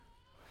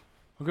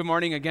Well, good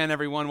morning again,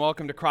 everyone.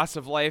 Welcome to Cross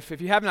of Life.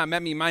 If you have not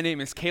met me, my name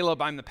is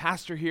Caleb. I'm the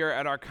pastor here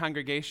at our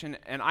congregation,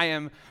 and I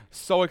am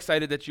so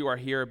excited that you are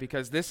here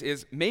because this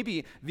is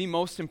maybe the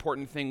most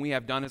important thing we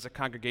have done as a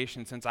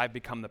congregation since I've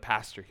become the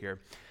pastor here.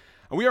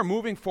 We are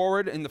moving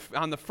forward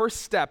on the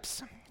first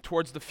steps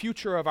towards the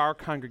future of our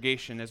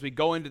congregation as we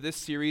go into this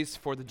series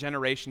for the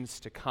generations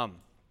to come.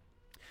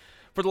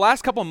 For the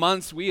last couple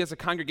months, we as a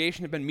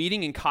congregation have been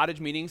meeting in cottage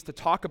meetings to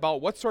talk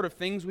about what sort of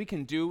things we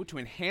can do to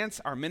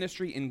enhance our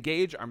ministry,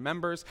 engage our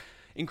members,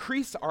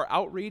 increase our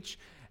outreach,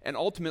 and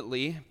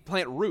ultimately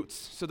plant roots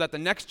so that the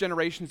next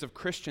generations of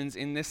Christians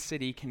in this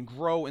city can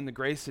grow in the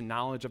grace and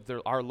knowledge of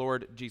our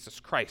Lord Jesus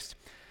Christ.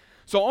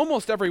 So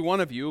almost every one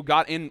of you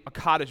got in a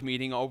cottage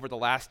meeting over the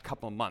last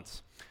couple of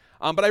months.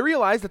 But I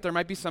realize that there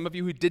might be some of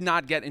you who did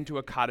not get into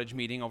a cottage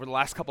meeting over the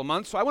last couple of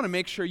months, so I want to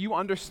make sure you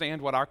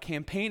understand what our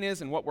campaign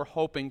is and what we're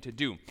hoping to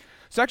do.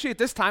 So actually at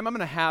this time, I'm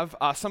going to have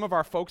some of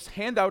our folks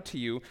hand out to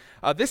you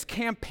this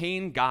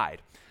campaign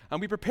guide.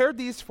 We prepared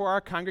these for our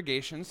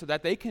congregation so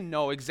that they can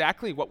know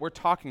exactly what we're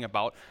talking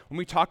about when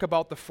we talk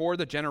about the For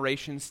the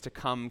Generations to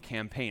Come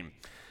campaign.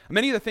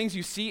 Many of the things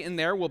you see in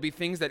there will be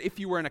things that if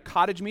you were in a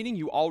cottage meeting,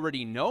 you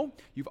already know,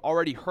 you've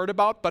already heard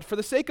about, but for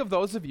the sake of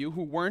those of you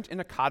who weren't in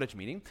a cottage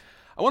meeting,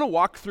 I want to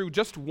walk through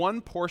just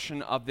one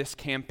portion of this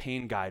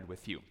campaign guide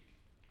with you.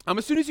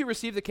 As soon as you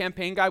receive the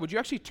campaign guide, would you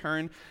actually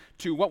turn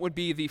to what would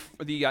be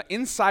the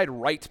inside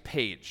right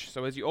page?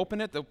 So as you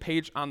open it, the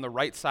page on the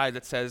right side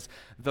that says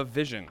the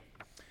vision.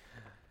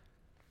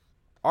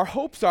 Our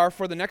hopes are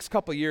for the next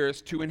couple of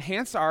years to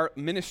enhance our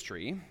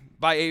ministry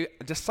by a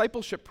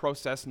discipleship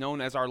process known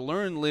as our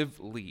Learn,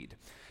 Live, Lead.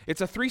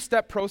 It's a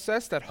 3-step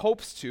process that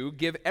hopes to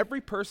give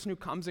every person who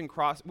comes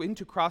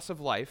into Cross of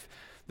Life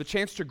the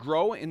chance to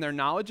grow in their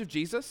knowledge of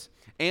Jesus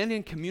and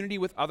in community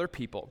with other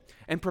people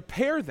and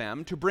prepare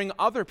them to bring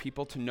other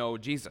people to know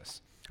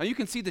Jesus. Now you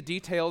can see the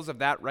details of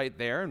that right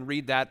there and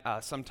read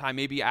that sometime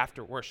maybe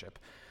after worship.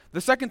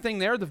 The second thing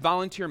there, the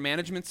volunteer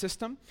management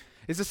system,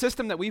 is a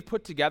system that we've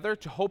put together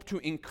to hope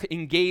to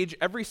engage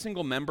every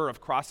single member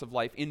of Cross of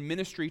Life in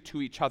ministry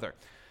to each other.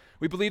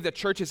 We believe that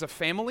church is a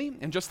family,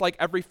 and just like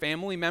every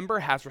family member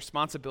has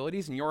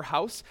responsibilities in your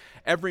house,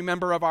 every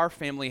member of our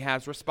family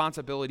has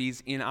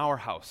responsibilities in our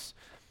house.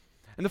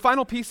 And the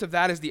final piece of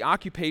that is the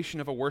occupation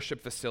of a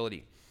worship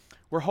facility.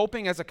 We're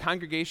hoping as a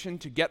congregation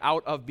to get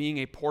out of being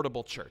a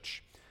portable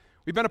church.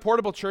 We've been a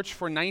portable church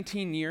for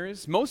 19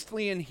 years,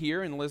 mostly in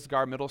here in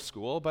Lisgar Middle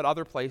School, but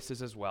other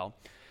places as well.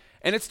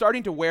 And it's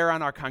starting to wear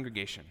on our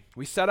congregation.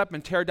 We set up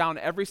and tear down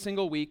every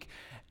single week,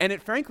 and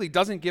it frankly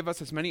doesn't give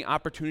us as many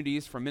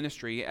opportunities for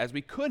ministry as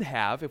we could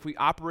have if we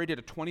operated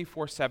a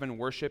 24/7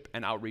 worship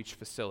and outreach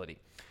facility.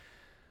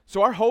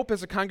 So our hope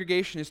as a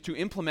congregation is to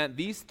implement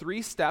these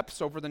 3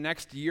 steps over the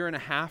next year and a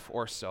half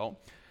or so,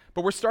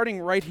 but we're starting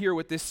right here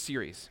with this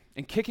series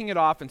and kicking it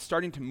off and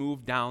starting to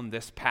move down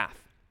this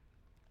path.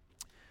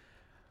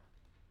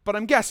 But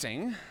I'm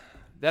guessing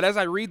that as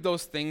I read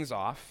those things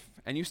off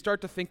and you start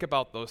to think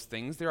about those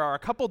things, there are a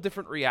couple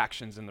different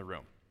reactions in the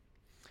room.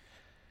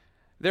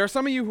 There are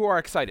some of you who are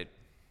excited.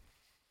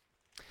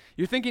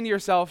 You're thinking to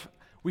yourself,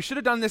 we should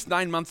have done this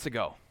 9 months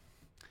ago.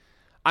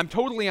 I'm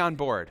totally on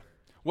board.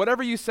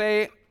 Whatever you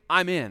say,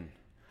 I'm in.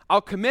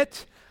 I'll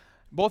commit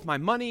both my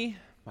money,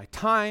 my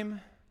time,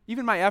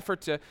 even my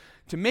effort to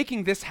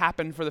making this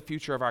happen for the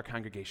future of our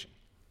congregation.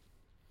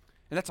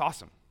 And that's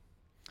awesome.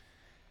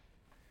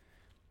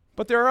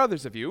 But there are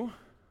others of you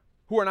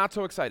who are not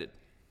so excited.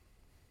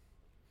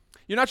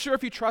 You're not sure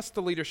if you trust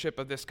the leadership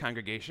of this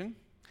congregation.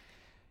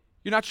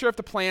 You're not sure if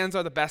the plans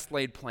are the best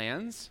laid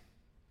plans.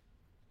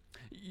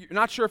 You're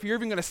not sure if you're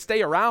even going to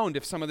stay around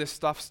if some of this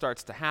stuff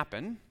starts to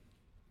happen.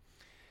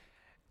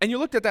 And you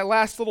looked at that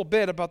last little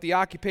bit about the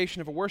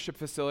occupation of a worship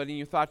facility and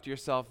you thought to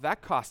yourself,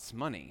 that costs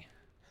money.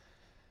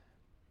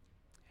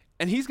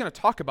 And he's going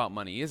to talk about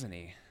money, isn't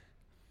he?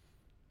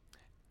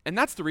 And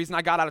that's the reason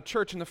I got out of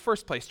church in the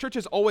first place.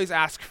 Churches always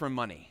ask for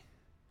money.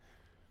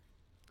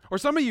 Or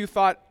some of you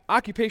thought,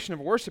 occupation of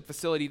a worship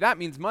facility, that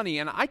means money,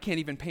 and I can't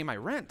even pay my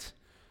rent,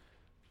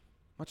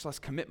 much less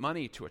commit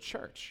money to a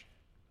church.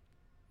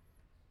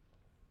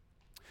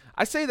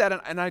 I say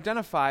that and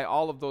identify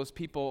all of those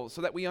people so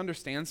that we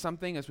understand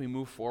something as we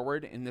move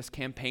forward in this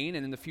campaign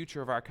and in the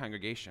future of our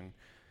congregation.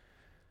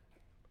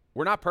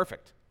 We're not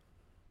perfect.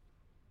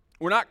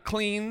 We're not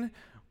clean.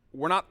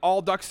 We're not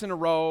all ducks in a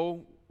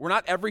row. We're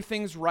not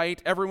everything's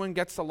right. Everyone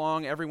gets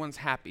along. Everyone's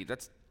happy.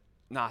 That's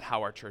not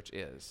how our church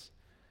is.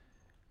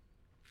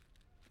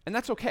 And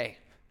that's okay.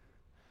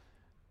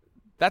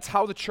 That's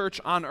how the church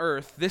on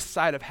earth, this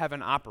side of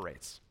heaven,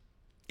 operates.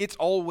 It's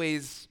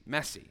always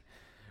messy.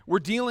 We're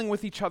dealing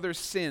with each other's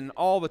sin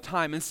all the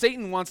time, and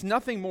Satan wants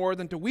nothing more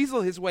than to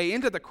weasel his way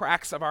into the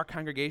cracks of our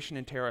congregation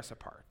and tear us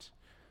apart.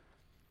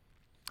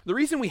 The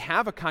reason we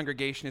have a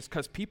congregation is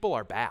because people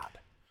are bad.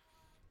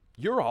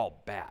 You're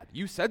all bad.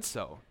 You said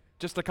so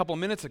just a couple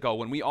minutes ago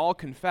when we all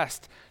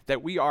confessed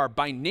that we are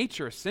by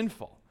nature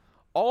sinful,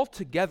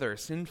 altogether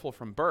sinful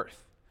from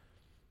birth.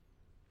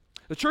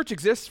 The church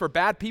exists for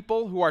bad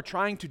people who are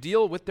trying to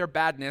deal with their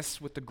badness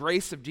with the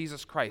grace of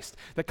Jesus Christ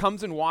that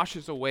comes and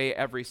washes away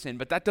every sin.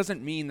 But that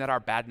doesn't mean that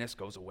our badness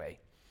goes away.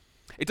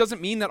 It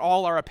doesn't mean that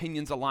all our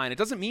opinions align. It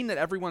doesn't mean that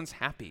everyone's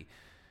happy.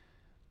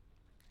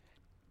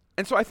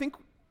 And so I think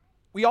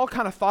we all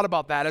kind of thought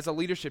about that as a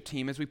leadership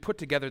team as we put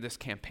together this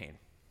campaign.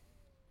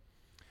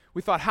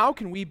 We thought, how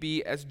can we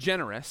be as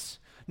generous,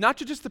 not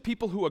to just the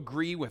people who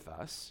agree with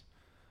us,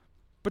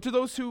 but to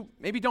those who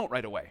maybe don't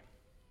right away?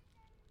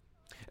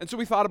 And so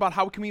we thought about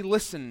how can we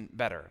listen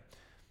better?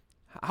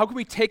 How can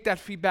we take that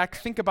feedback,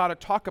 think about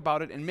it, talk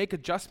about it, and make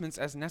adjustments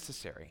as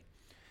necessary?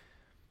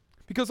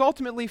 Because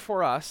ultimately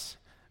for us,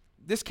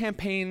 this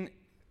campaign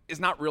is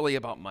not really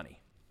about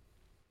money.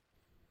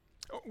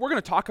 We're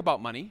going to talk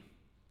about money.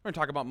 We're going to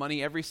talk about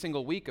money every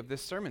single week of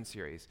this sermon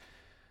series.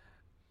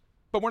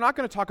 But we're not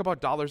going to talk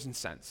about dollars and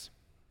cents.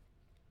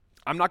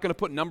 I'm not going to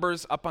put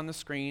numbers up on the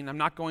screen. I'm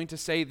not going to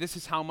say this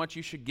is how much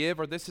you should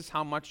give or this is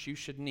how much you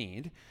should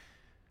need,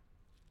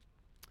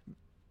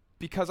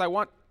 because I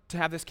want to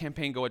have this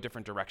campaign go a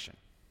different direction.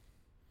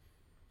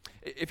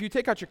 If you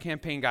take out your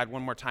campaign guide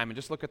one more time and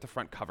just look at the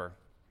front cover,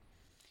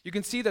 you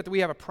can see that we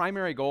have a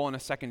primary goal and a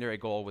secondary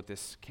goal with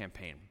this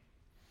campaign.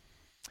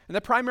 And the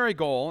primary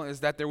goal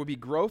is that there would be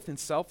growth in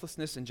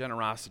selflessness and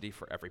generosity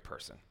for every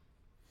person.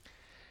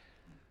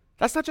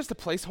 That's not just a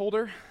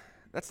placeholder.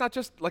 That's not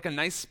just like a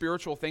nice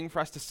spiritual thing for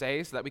us to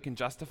say so that we can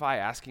justify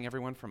asking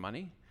everyone for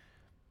money.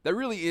 That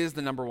really is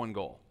the number one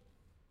goal.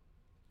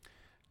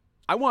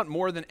 I want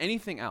more than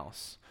anything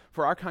else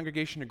for our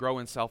congregation to grow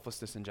in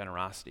selflessness and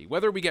generosity,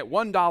 whether we get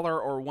 $1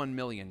 or $1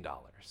 million.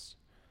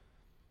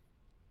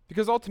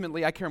 Because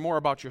ultimately, I care more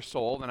about your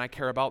soul than I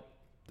care about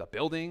the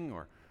building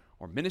or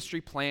ministry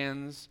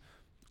plans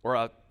or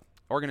an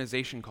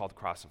organization called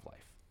Cross of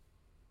Life.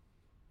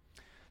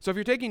 So if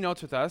you're taking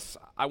notes with us,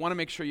 I want to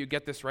make sure you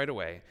get this right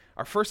away.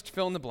 Our first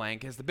fill in the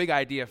blank is the big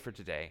idea for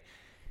today.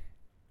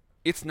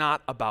 It's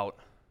not about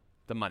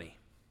the money.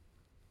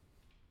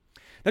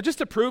 Now, just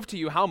to prove to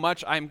you how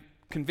much I'm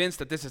convinced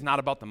that this is not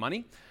about the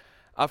money,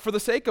 for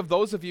the sake of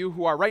those of you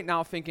who are right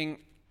now thinking,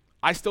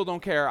 I still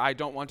don't care, I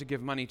don't want to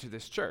give money to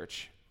this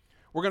church,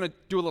 we're going to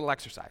do a little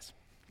exercise,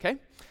 okay?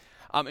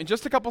 In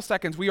just a couple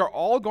seconds, we are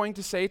all going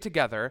to say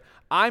together,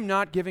 I'm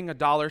not giving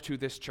 $1 to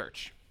this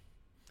church.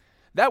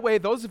 That way,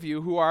 those of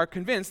you who are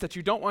convinced that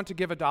you don't want to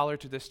give $1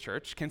 to this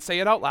church can say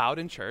it out loud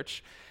in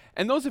church,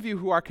 and those of you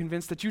who are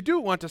convinced that you do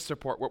want to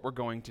support what we're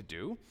going to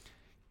do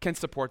can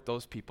support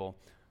those people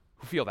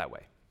who feel that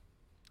way.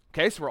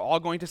 Okay, so we're all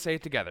going to say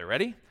it together.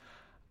 Ready?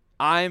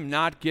 I'm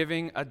not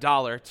giving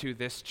 $1 to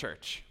this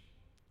church.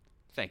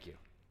 Thank you.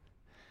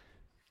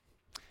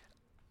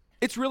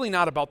 It's really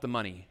not about the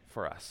money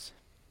for us.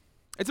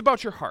 It's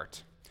about your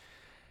heart.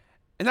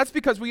 And that's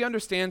because we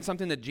understand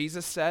something that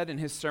Jesus said in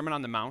his Sermon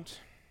on the Mount.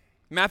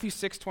 Matthew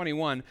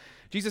 6:21,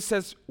 Jesus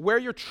says, where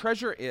your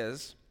treasure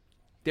is,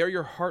 there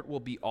your heart will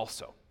be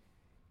also.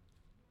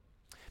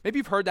 Maybe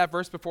you've heard that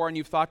verse before and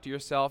you've thought to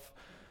yourself,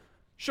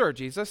 sure,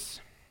 Jesus,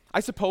 I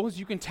suppose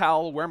you can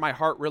tell where my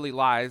heart really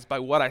lies by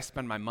what I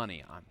spend my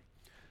money on.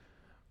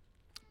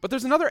 But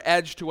there's another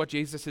edge to what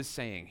Jesus is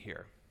saying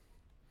here.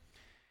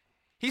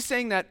 He's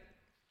saying that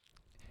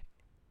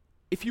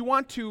if you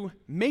want to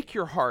make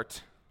your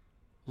heart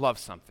love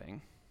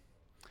something,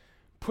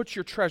 put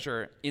your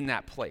treasure in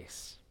that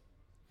place.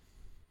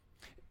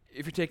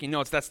 If you're taking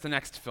notes, that's the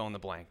next fill in the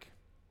blank.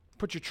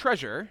 Put your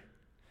treasure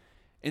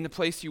in the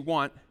place you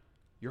want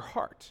your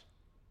heart.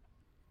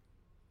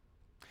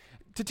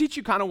 To teach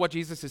you kind of what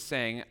Jesus is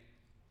saying,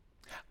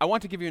 I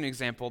want to give you an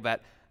example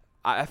that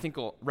I think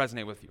will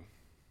resonate with you.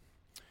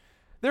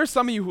 There are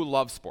some of you who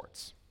love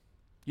sports.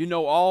 You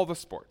know all the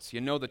sports.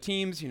 You know the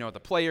teams, you know the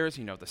players,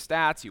 you know the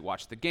stats, you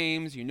watch the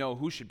games, you know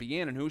who should be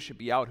in and who should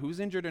be out, who's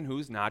injured and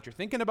who's not. You're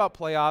thinking about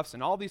playoffs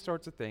and all these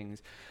sorts of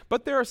things.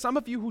 But there are some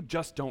of you who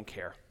just don't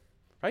care,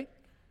 right?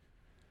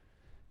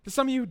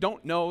 Some of you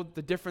don't know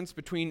the difference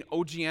between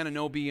OG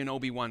Ananobi and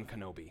Obi-Wan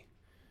Kenobi.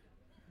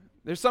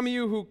 There's some of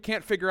you who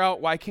can't figure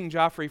out why King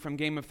Joffrey from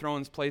Game of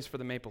Thrones plays for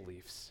the Maple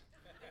Leafs.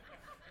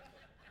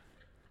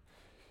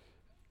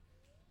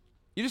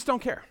 You just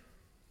don't care.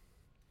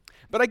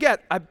 But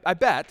I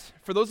bet,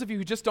 for those of you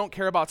who just don't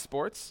care about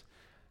sports,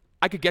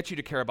 I could get you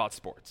to care about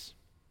sports.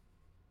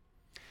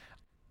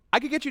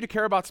 I could get you to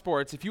care about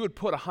sports if you would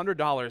put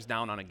 $100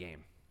 down on a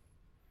game.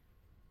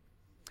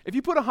 If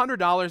you put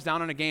 $100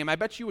 down on a game, I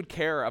bet you would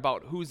care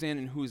about who's in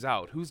and who's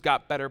out, who's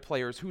got better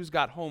players, who's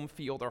got home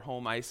field or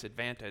home ice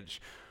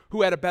advantage,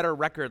 who had a better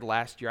record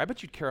last year. I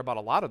bet you'd care about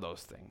a lot of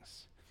those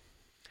things.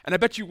 And I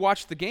bet you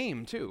watched the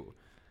game, too,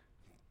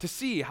 to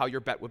see how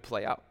your bet would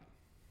play out.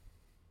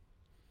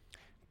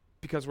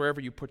 Because wherever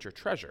you put your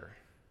treasure,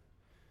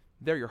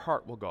 there your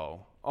heart will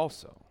go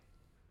also.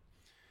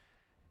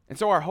 And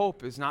so our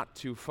hope is not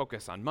to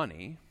focus on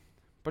money,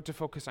 but to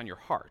focus on your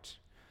heart,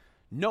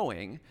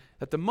 knowing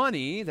that the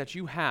money that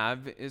you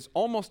have is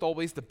almost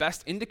always the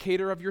best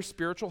indicator of your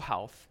spiritual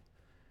health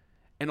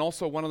and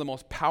also one of the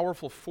most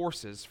powerful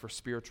forces for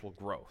spiritual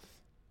growth.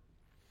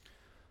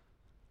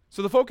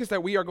 So the focus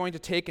that we are going to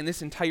take in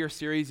this entire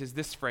series is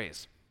this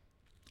phrase: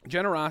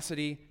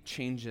 Generosity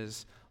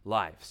changes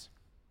lives.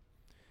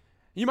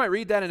 You might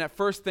read that and at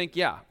first think,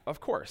 yeah, of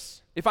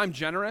course. If I'm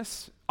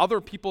generous,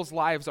 other people's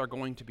lives are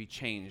going to be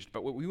changed.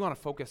 But what we want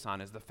to focus on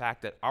is the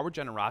fact that our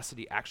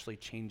generosity actually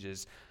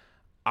changes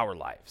our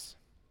lives.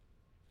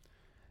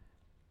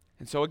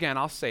 And so again,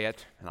 I'll say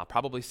it, and I'll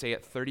probably say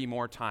it 30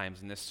 more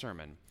times in this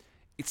sermon.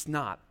 It's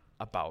not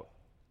about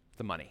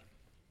the money.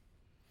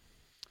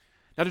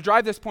 Now, to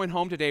drive this point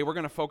home today, we're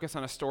going to focus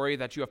on a story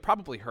that you have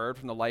probably heard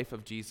from the life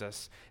of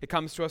Jesus. It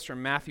comes to us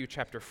from Matthew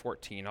chapter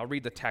 14. I'll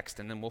read the text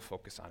and then we'll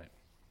focus on it.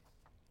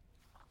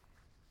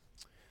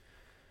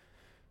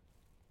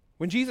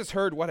 When Jesus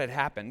heard what had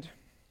happened,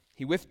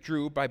 he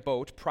withdrew by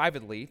boat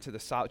privately to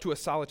a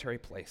solitary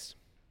place.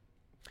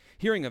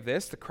 Hearing of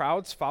this, the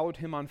crowds followed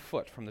him on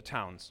foot from the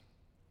towns.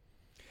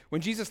 When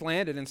Jesus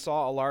landed and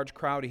saw a large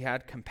crowd, he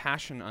had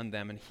compassion on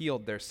them and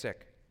healed their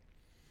sick.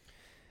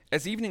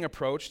 As evening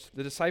approached,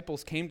 the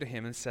disciples came to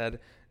him and said,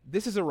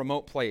 "This is a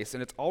remote place,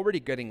 and it's already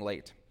getting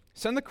late.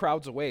 Send the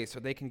crowds away so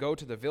they can go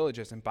to the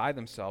villages and buy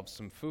themselves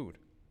some food."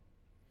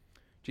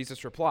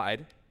 Jesus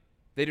replied,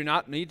 "They do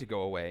not need to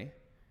go away.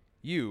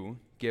 You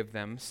give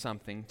them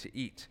something to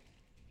eat."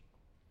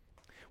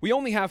 "We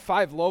only have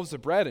 5 loaves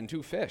of bread and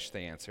 2 fish,"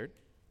 they answered.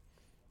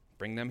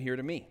 "Bring them here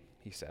to me,"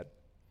 he said.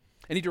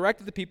 And he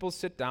directed the people to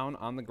sit down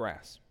on the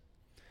grass.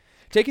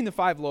 Taking the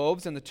 5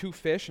 loaves and the 2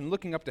 fish and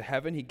looking up to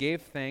heaven, he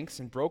gave thanks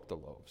and broke the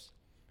loaves.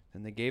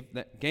 Then they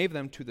gave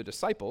them to the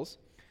disciples,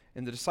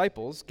 and the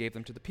disciples gave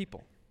them to the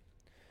people.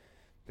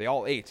 They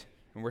all ate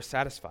and were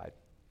satisfied.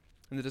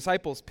 And the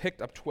disciples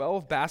picked up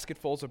 12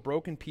 basketfuls of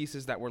broken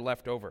pieces that were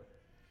left over.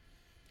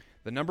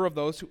 The number of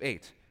those who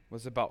ate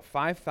was about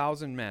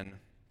 5,000 men,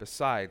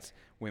 besides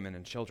women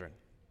and children.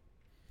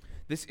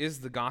 This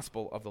is the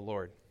gospel of the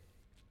Lord.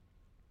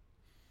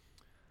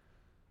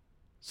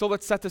 So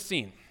let's set the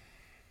scene.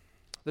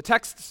 The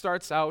text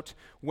starts out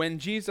when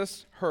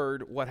Jesus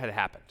heard what had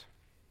happened.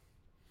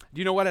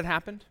 Do you know what had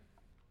happened?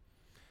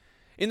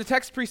 In the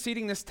text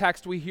preceding this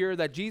text, we hear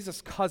that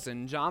Jesus'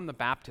 cousin, John the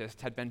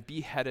Baptist, had been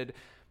beheaded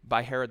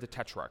by Herod the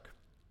Tetrarch.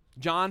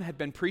 John had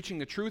been preaching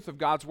the truth of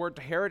God's word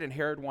to Herod, and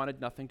Herod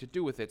wanted nothing to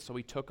do with it, so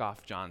he took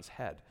off John's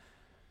head.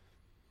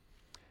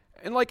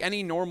 And like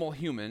any normal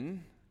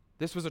human,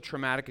 this was a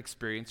traumatic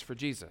experience for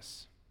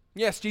Jesus.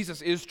 Yes,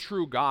 Jesus is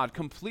true God,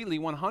 completely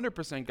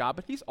 100% God,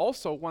 but he's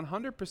also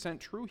 100%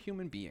 true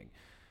human being.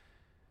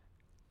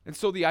 And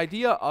so the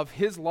idea of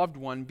his loved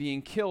one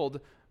being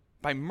killed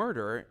by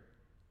murder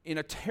in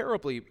a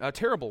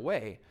terrible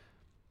way,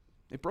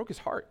 it broke his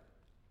heart.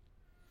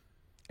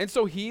 And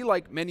so he,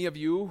 like many of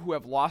you who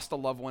have lost a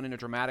loved one in a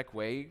dramatic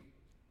way,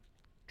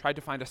 tried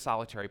to find a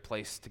solitary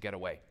place to get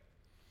away,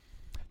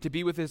 to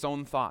be with his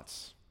own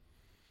thoughts,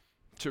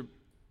 to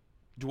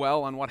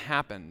dwell on what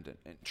happened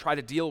and try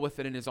to deal with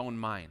it in his own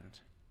mind.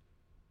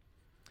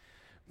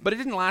 But it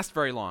didn't last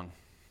very long.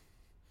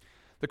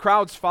 The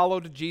crowds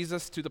followed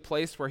Jesus to the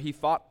place where he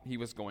thought he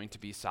was going to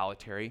be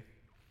solitary.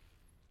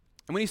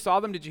 And when he saw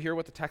them, did you hear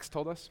what the text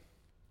told us?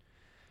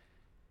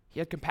 He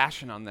had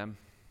compassion on them,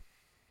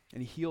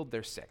 and he healed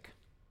their sick.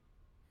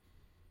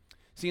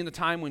 See, in the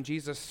time when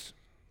Jesus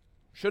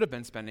should have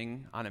been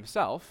spending on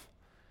himself,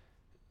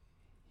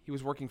 he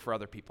was working for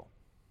other people.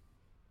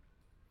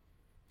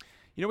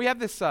 You know, we have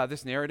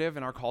this narrative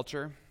in our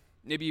culture.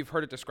 Maybe you've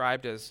heard it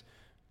described as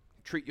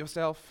treat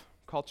yourself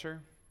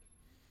culture.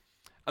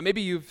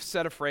 Maybe you've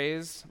said a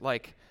phrase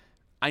like,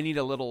 "I need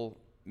a little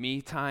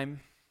me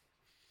time,"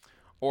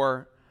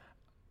 or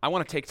 "I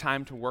want to take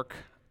time to work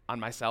on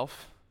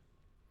myself."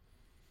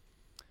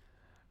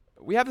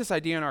 We have this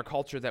idea in our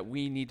culture that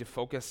we need to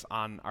focus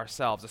on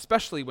ourselves,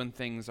 especially when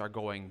things are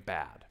going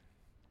bad.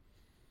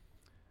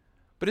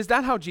 But is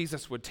that how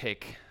Jesus would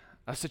take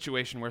a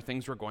situation where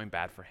things were going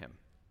bad for him?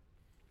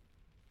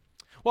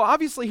 Well,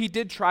 obviously he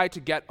did try to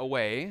get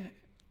away,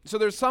 so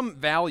there's some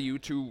value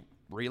to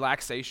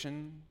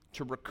relaxation,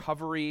 to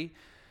recovery,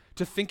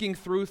 to thinking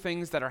through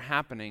things that are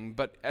happening.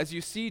 But as you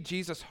see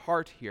Jesus'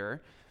 heart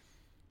here,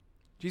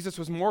 Jesus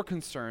was more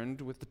concerned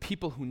with the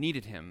people who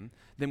needed him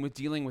than with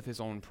dealing with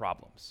his own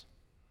problems.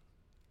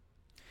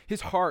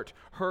 His heart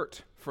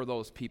hurt for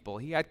those people.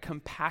 He had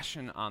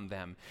compassion on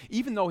them,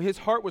 even though his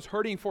heart was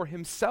hurting for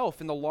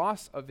himself in the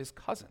loss of his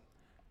cousin.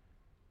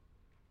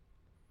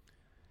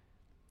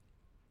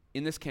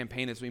 In this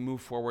campaign, as we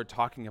move forward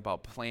talking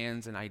about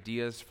plans and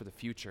ideas for the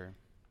future,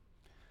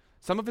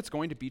 some of it's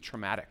going to be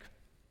traumatic.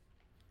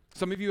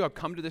 Some of you have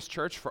come to this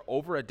church for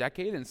over a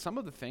decade, and some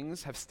of the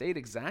things have stayed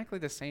exactly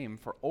the same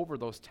for over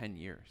those 10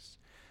 years.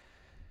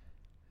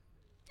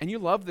 And you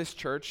love this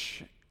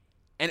church,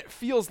 and it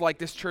feels like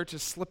this church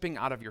is slipping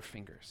out of your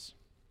fingers.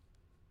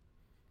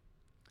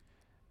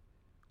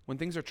 When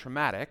things are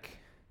traumatic,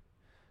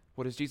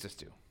 what does Jesus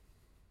do?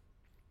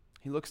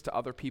 He looks to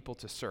other people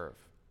to serve.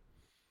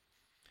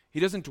 He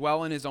doesn't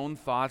dwell in his own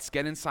thoughts,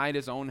 get inside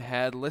his own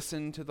head,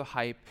 listen to the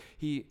hype.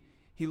 He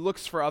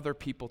looks for other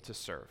people to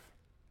serve.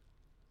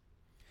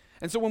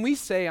 And so when we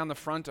say on the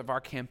front of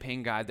our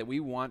campaign guide that we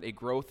want a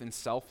growth in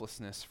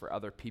selflessness for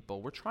other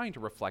people, we're trying to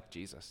reflect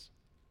Jesus.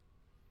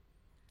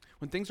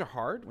 When things are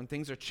hard, when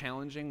things are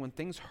challenging, when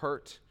things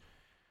hurt,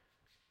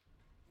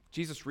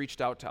 Jesus reached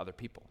out to other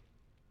people.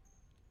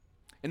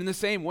 And in the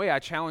same way, I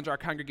challenge our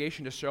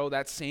congregation to show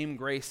that same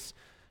grace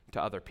to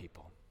other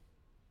people.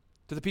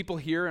 To the people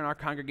here in our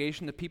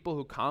congregation, the people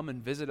who come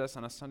and visit us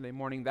on a Sunday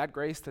morning, that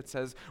grace that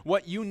says,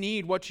 what you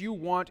need, what you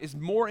want is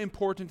more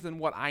important than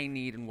what I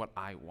need and what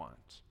I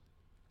want.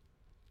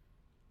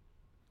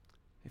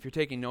 If you're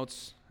taking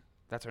notes,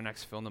 that's our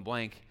next fill in the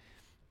blank.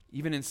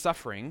 Even in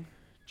suffering,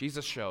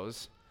 Jesus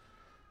shows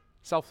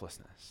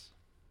selflessness.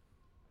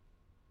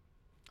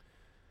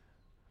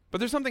 But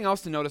there's something else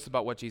to notice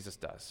about what Jesus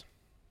does.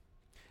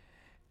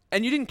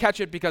 And you didn't catch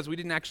it because we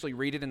didn't actually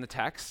read it in the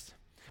text.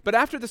 But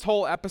after this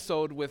whole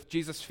episode with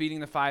Jesus feeding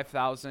the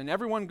 5,000,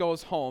 everyone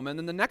goes home. And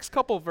then the next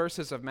couple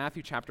verses of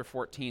Matthew chapter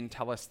 14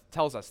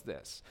 tells us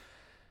this.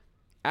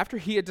 After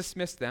he had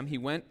dismissed them, he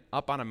went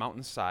up on a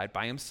mountainside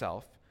by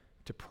himself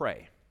to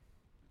pray.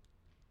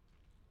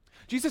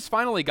 Jesus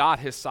finally got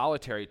his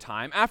solitary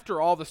time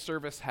after all the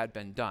service had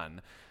been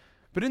done.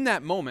 But in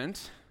that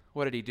moment,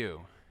 what did he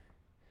do?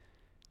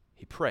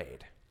 He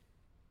prayed.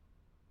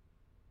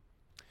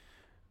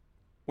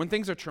 When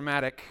things are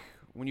traumatic,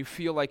 when you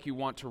feel like you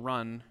want to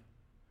run,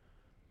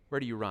 where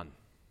do you run?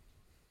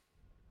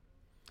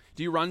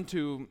 Do you run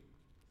to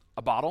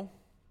a bottle?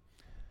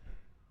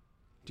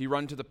 Do you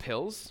run to the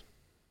pills?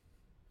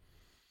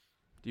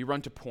 Do you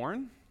run to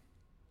porn?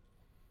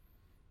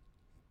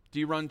 Do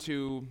you run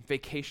to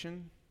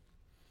vacation?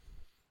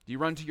 Do you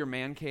run to your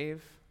man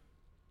cave?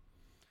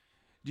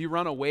 Do you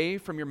run away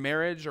from your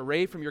marriage,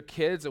 away from your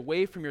kids,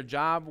 away from your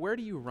job? Where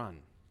do you run?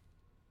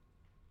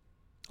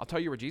 I'll tell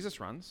you where Jesus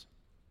runs.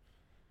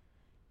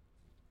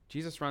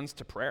 Jesus runs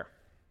to prayer.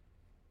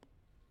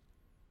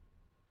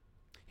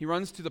 He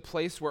runs to the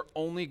place where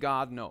only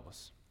God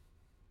knows.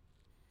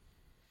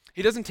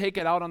 He doesn't take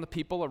it out on the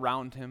people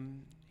around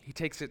him. He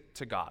takes it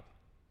to God.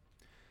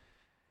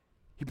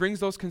 He brings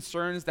those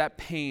concerns, that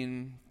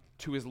pain,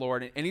 to his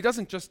Lord. And he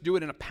doesn't just do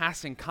it in a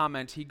passing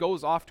comment. He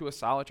goes off to a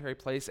solitary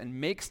place and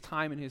makes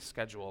time in his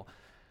schedule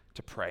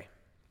to pray.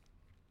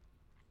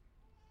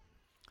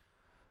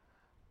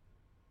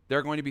 There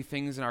are going to be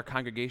things in our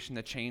congregation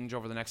that change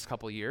over the next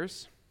couple of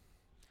years,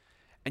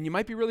 and you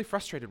might be really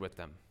frustrated with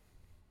them.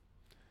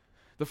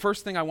 The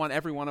first thing I want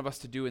every one of us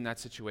to do in that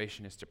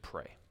situation is to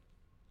pray.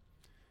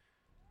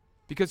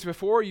 Because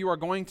before you are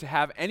going to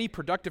have any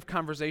productive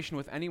conversation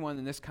with anyone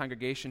in this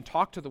congregation,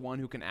 talk to the one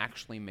who can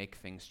actually make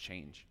things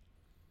change.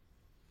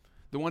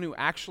 The one who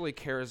actually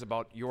cares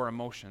about your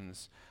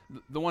emotions.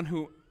 The one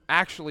who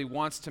actually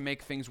wants to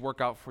make things work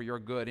out for your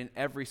good in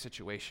every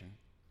situation.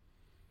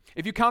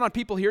 If you count on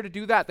people here to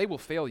do that, they will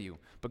fail you,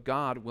 but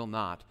God will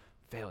not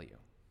fail you.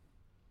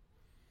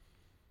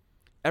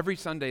 Every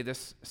Sunday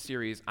this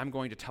series, I'm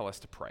going to tell us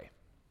to pray.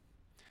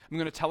 I'm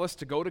going to tell us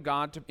to go to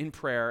God in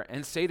prayer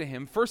and say to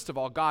him, first of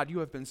all, God, you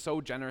have been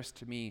so generous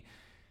to me.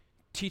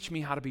 Teach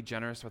me how to be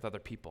generous with other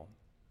people.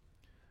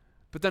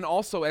 But then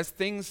also, as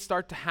things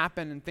start to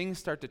happen and things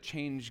start to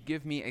change,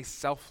 give me a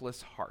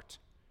selfless heart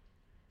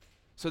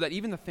so that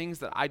even the things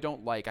that I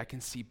don't like, I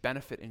can see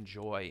benefit and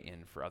joy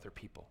in for other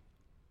people.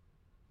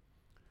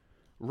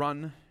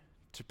 Run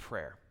to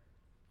prayer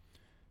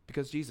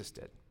because Jesus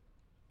did.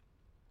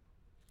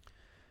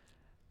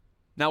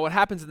 Now, what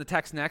happens in the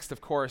text next,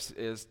 of course,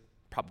 is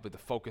probably the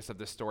focus of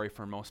this story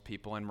for most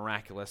people and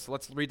miraculous. So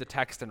let's read the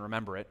text and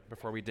remember it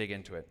before we dig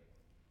into it.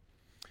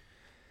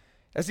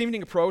 As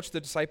evening approached,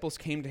 the disciples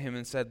came to him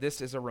and said,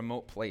 "This is a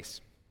remote place,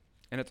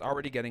 and it's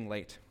already getting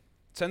late.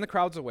 Send the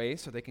crowds away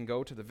so they can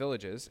go to the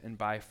villages and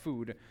buy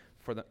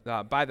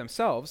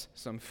themselves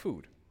some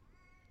food."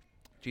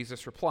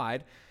 Jesus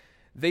replied,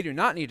 "They do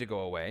not need to go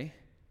away.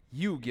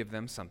 You give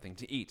them something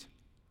to eat."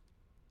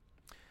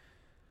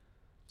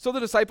 So the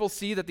disciples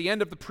see that the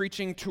end of the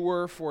preaching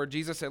tour for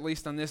Jesus, at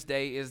least on this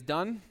day, is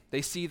done.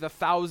 They see the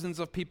thousands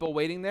of people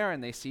waiting there,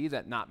 and they see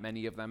that not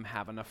many of them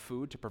have enough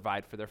food to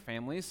provide for their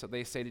families. So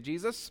they say to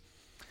Jesus,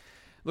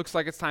 "Looks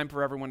like it's time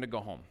for everyone to go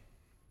home."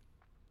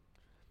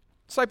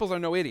 Disciples are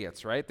no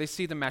idiots, right? They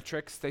see the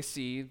metrics. They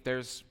see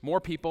there's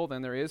more people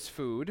than there is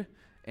food,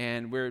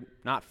 and we're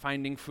not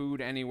finding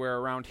food anywhere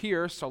around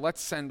here, so let's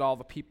send all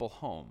the people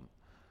home.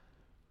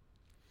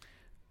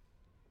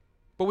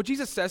 But what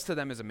Jesus says to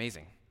them is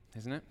amazing,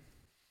 isn't it?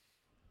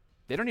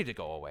 They don't need to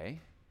go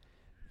away.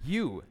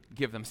 You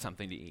give them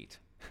something to eat.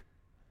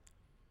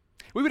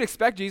 We would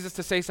expect Jesus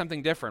to say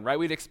something different, right?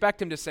 We'd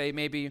expect him to say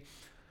maybe,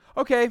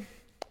 "Okay, it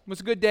was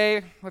a good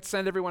day. Let's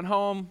send everyone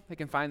home. They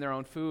can find their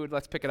own food.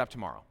 Let's pick it up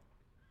tomorrow."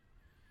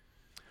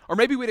 Or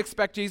maybe we'd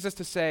expect Jesus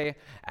to say,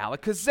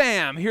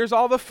 "Alakazam, here's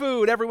all the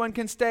food. Everyone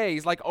can stay."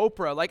 He's like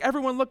Oprah, like,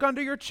 "Everyone look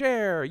under your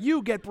chair.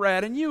 You get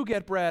bread, and you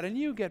get bread, and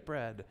you get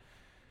bread."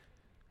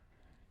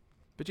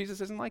 But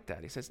Jesus isn't like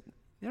that. He says,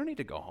 "They don't need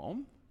to go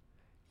home.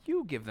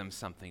 You give them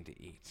something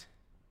to eat."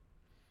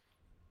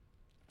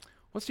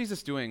 What's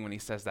Jesus doing when he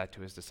says that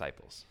to his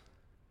disciples?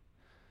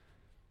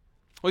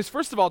 Well, he's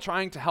first of all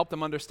trying to help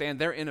them understand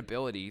their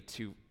inability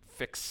to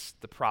fix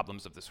the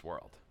problems of this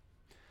world.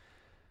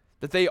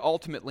 That they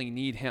ultimately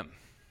need him.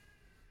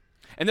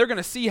 And they're going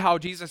to see how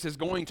Jesus is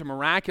going to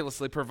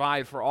miraculously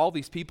provide for all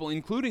these people,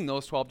 including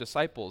those 12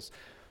 disciples.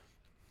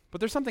 But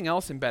there's something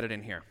else embedded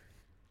in here.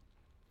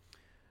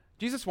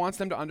 Jesus wants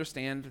them to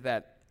understand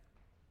that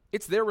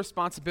it's their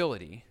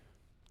responsibility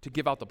to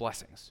give out the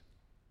blessings.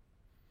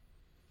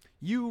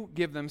 You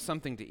give them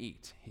something to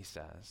eat, he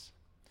says.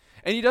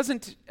 And he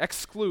doesn't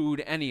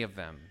exclude any of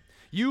them.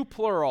 You,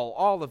 plural,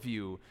 all of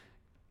you,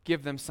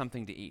 give them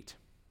something to eat.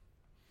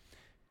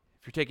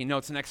 If you're taking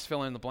notes, the next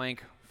fill in the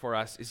blank for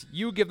us is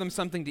you give them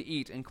something to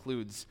eat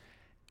includes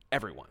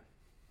everyone.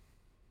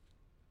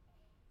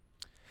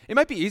 It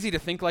might be easy to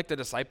think like the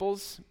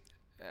disciples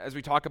as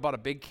we talk about a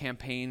big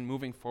campaign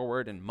moving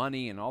forward and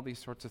money and all these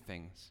sorts of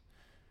things.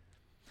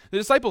 The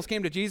disciples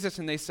came to Jesus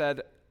and they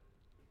said,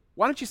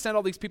 why don't you send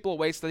all these people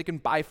away so they can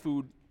buy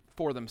food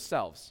for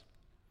themselves?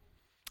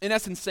 In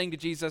essence, saying to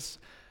Jesus,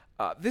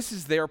 this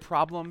is their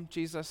problem,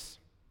 Jesus.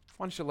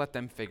 Why don't you let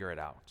them figure it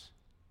out?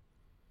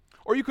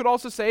 Or you could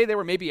also say they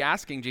were maybe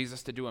asking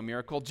Jesus to do a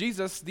miracle.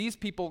 Jesus, these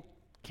people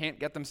can't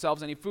get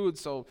themselves any food,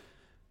 so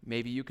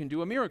maybe you can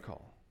do a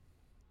miracle.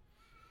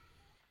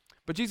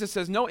 But Jesus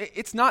says, no,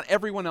 it's not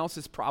everyone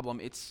else's problem.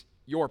 It's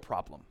your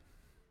problem.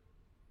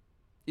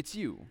 It's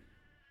you.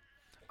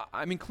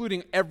 I'm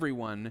including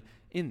everyone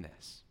in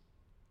this.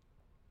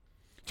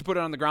 To put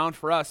it on the ground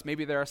for us,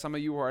 maybe there are some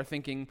of you who are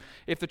thinking,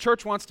 if the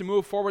church wants to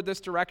move forward this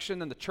direction,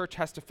 then the church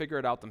has to figure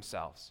it out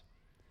themselves.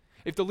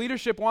 If the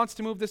leadership wants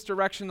to move this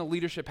direction, the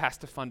leadership has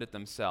to fund it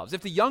themselves.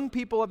 If the young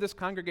people of this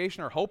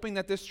congregation are hoping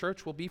that this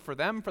church will be for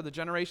them for the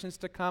generations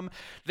to come,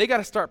 they got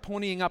to start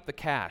ponying up the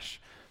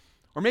cash.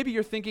 Or maybe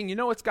you're thinking,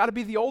 it's got to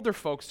be the older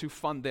folks who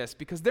fund this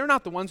because they're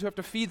not the ones who have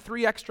to feed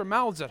 3 extra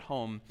mouths at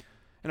home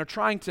and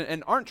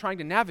aren't trying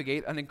to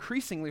navigate an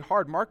increasingly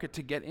hard market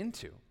to get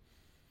into.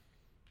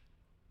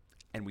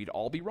 And we'd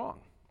all be wrong.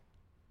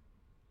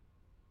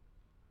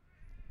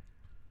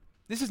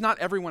 This is not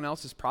everyone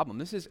else's problem.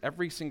 This is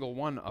every single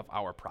one of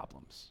our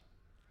problems.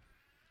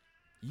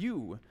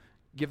 You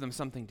give them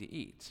something to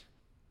eat.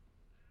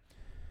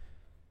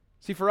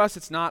 See, for us,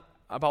 it's not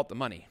about the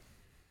money.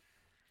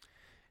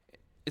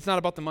 It's not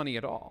about the money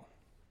at all.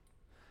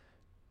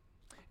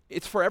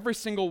 It's for every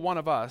single one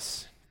of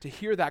us to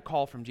hear that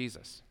call from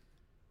Jesus.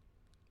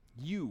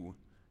 You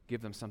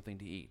give them something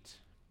to eat.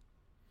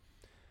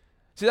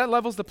 See, that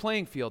levels the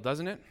playing field,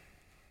 doesn't it?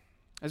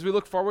 As we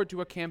look forward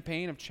to a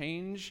campaign of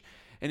change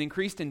and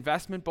increased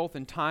investment both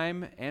in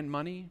time and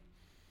money,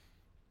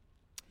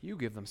 you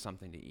give them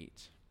something to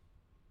eat.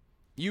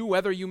 You,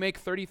 whether you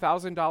make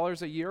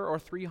 $30,000 a year or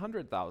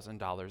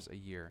 $300,000 a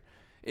year,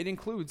 it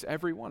includes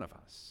every one of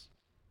us.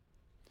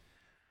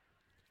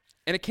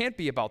 And it can't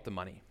be about the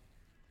money.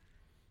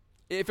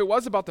 If it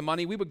was about the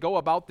money, we would go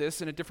about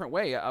this in a different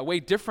way, a way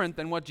different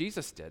than what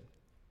Jesus did.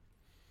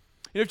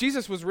 If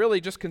Jesus was really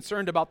just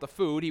concerned about the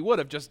food, he would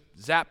have just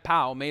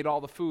pow, made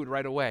all the food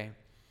right away.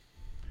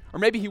 Or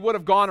maybe he would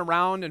have gone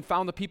around and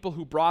found the people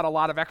who brought a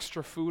lot of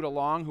extra food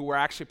along, who were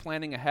actually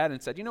planning ahead,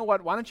 and said, you know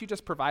what, why don't you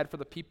just provide for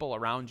the people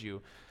around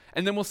you,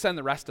 and then we'll send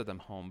the rest of them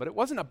home. But it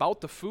wasn't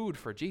about the food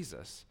for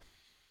Jesus.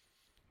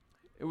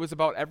 It was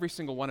about every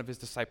single one of his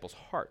disciples'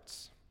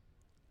 hearts.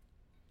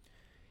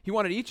 He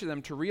wanted each of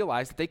them to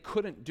realize that they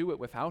couldn't do it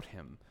without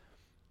him,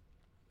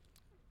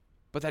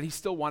 but that he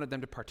still wanted them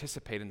to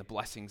participate in the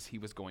blessings he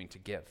was going to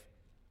give.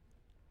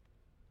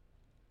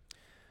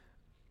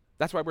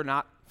 That's why we're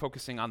not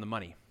focusing on the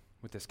money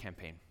with this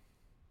campaign.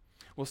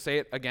 We'll say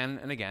it again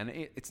and again.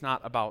 It's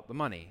not about the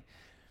money.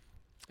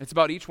 It's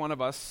about each one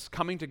of us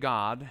coming to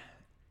God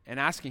and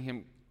asking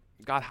him,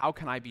 God, how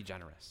can I be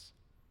generous?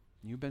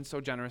 You've been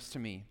so generous to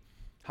me.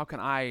 How can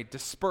I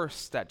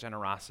disperse that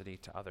generosity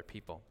to other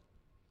people?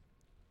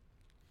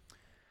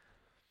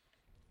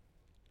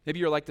 Maybe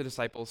you're like the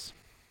disciples.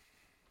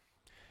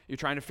 You're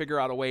trying to figure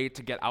out a way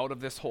to get out of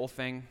this whole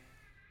thing.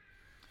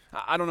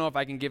 I don't know if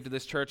I can give to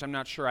this church. I'm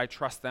not sure I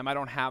trust them. I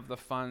don't have the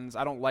funds.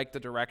 I don't like the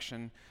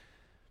direction.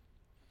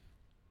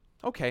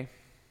 Okay.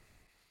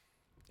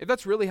 If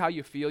that's really how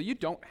you feel, you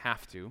don't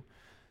have to.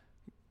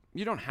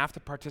 You don't have to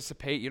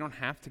participate. You don't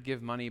have to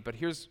give money. But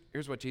here's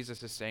what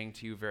Jesus is saying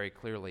to you very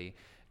clearly.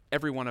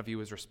 Every one of you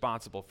is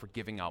responsible for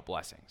giving out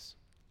blessings.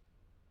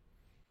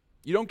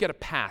 You don't get a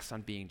pass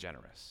on being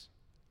generous.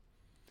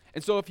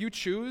 And so if you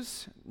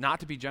choose not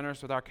to be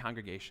generous with our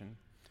congregation,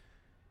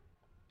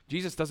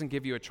 Jesus doesn't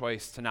give you a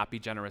choice to not be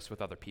generous with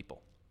other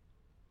people.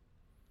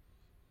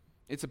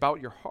 It's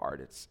about your heart.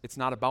 It's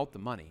not about the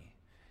money.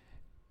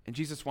 And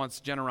Jesus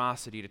wants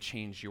generosity to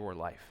change your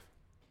life.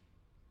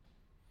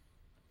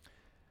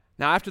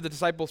 Now, after the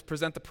disciples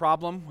present the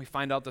problem, we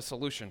find out the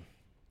solution.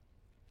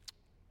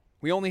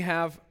 We only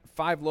have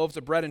 5 loaves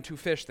of bread and 2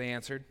 fish, they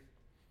answered.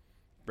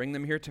 Bring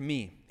them here to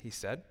me, he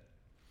said.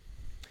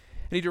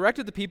 And he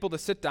directed the people to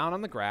sit down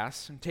on the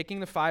grass, and taking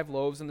the 5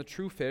 loaves and the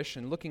 2 fish,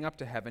 and looking up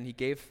to heaven, he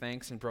gave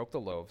thanks and broke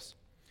the loaves.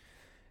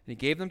 And he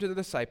gave them to the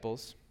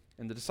disciples,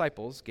 and the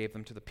disciples gave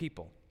them to the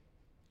people.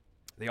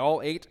 They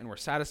all ate and were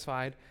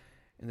satisfied,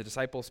 and the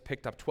disciples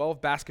picked up 12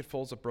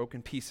 basketfuls of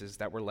broken pieces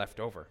that were left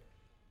over.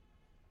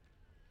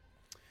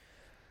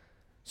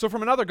 So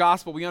from another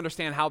gospel, we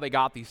understand how they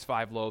got these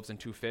 5 loaves and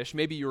 2 fish.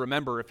 Maybe you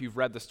remember if you've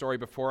read the story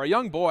before. A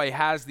young boy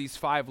has these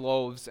 5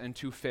 loaves and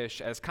 2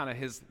 fish as kind of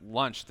his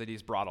lunch that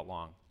he's brought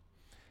along.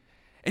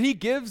 And he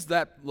gives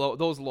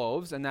those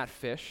loaves and that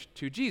fish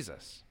to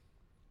Jesus.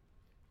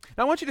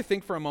 Now I want you to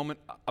think for a moment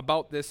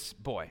about this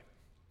boy.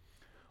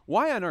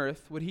 Why on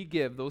earth would he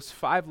give those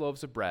 5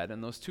 loaves of bread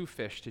and those 2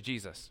 fish to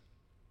Jesus?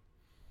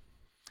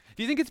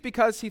 Do you think it's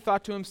because he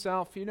thought to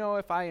himself,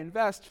 if I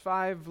invest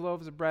 5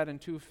 loaves of bread and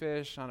 2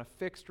 fish on a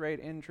fixed rate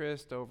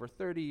interest over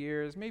 30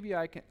 years, maybe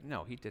I can?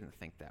 No, he didn't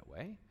think that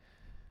way.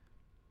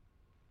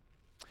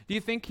 Do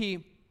you think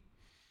he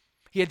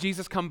had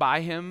Jesus come by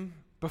him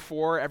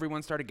before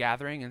everyone started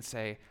gathering and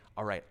say,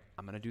 all right,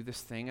 I'm going to do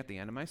this thing at the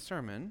end of my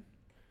sermon.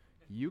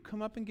 You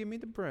come up and give me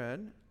the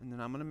bread, and then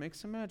I'm going to make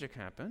some magic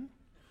happen?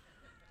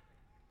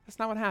 That's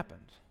not what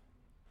happened.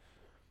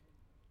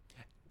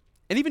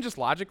 And even just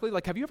logically,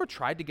 have you ever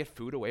tried to get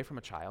food away from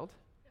a child?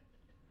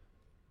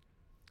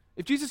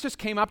 If Jesus just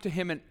came up to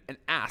him and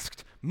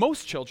asked,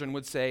 most children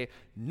would say,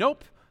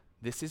 nope,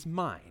 this is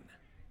mine.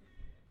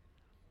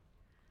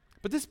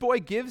 But this boy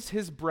gives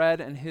his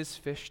bread and his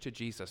fish to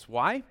Jesus.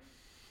 Why?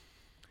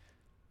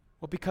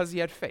 Well, because he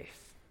had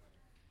faith.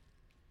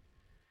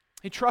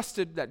 He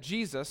trusted that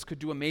Jesus could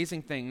do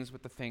amazing things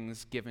with the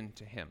things given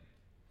to him.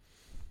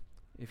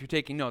 If you're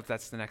taking notes,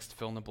 that's the next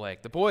fill in the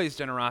blank. The boy's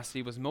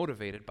generosity was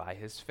motivated by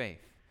his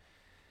faith.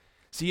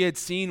 See, he had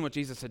seen what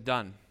Jesus had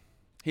done.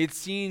 He had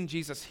seen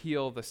Jesus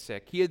heal the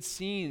sick. He had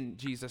seen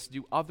Jesus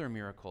do other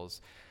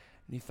miracles.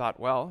 And he thought,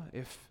 well,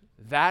 if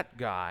that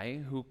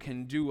guy who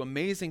can do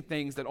amazing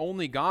things that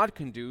only God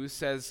can do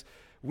says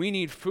we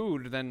need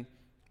food, then,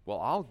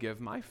 well, I'll give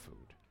my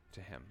food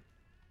to him.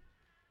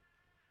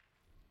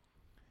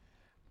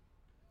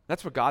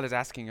 That's what God is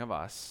asking of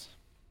us,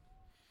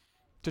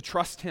 to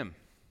trust him,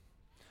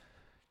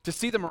 to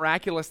see the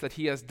miraculous that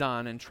he has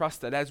done and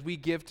trust that as we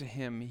give to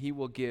him, he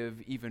will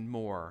give even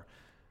more,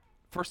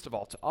 first of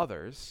all to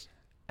others,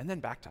 and then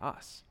back to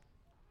us.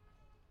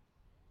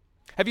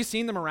 Have you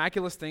seen the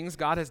miraculous things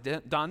God has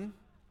done?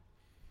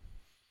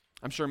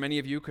 I'm sure many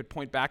of you could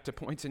point back to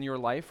points in your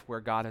life where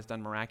God has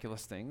done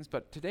miraculous things,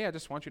 but today I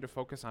just want you to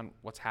focus on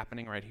what's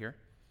happening right here.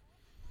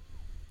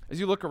 As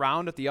you look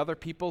around at the other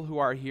people who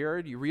are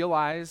here, do you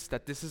realize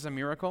that this is a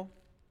miracle?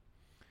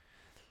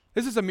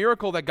 This is a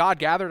miracle that God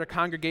gathered a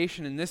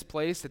congregation in this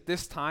place at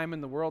this time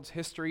in the world's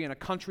history in a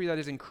country that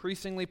is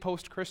increasingly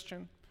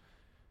post-Christian.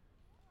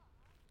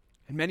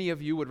 And many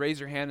of you would raise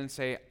your hand and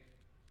say,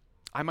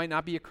 I might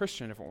not be a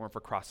Christian if it weren't for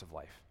Cross of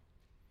Life.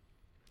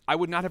 I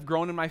would not have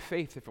grown in my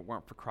faith if it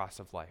weren't for Cross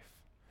of Life.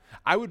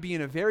 I would be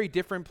in a very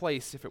different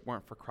place if it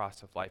weren't for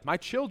Cross of Life. My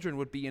children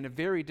would be in a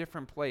very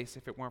different place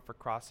if it weren't for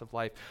Cross of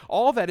Life.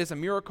 All that is a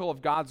miracle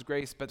of God's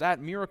grace, but that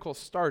miracle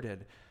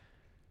started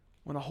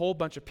when a whole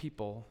bunch of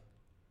people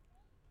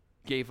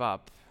gave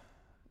up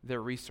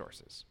their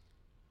resources.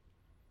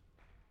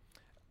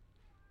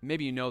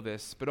 Maybe you know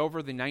this, but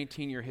over the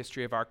 19-year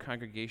history of our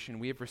congregation,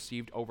 we have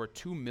received over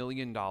 $2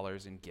 million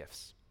in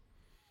gifts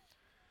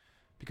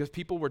because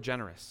people were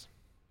generous,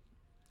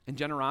 and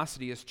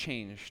generosity has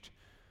changed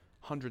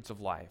hundreds of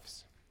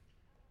lives.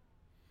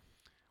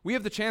 We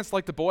have the chance,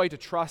 like the boy, to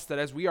trust that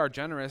as we are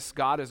generous,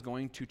 God is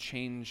going to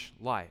change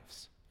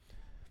lives.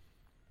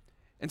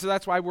 And so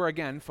that's why we're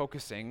again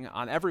focusing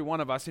on every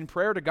one of us in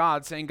prayer to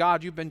God, saying,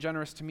 God, you've been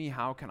generous to me.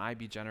 How can I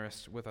be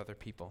generous with other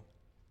people?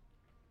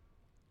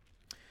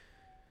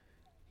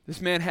 This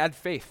man had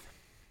faith,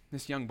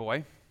 this young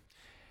boy,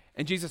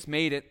 and Jesus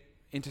made it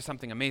into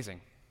something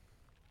amazing.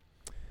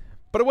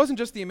 But it wasn't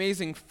just the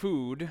amazing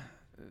food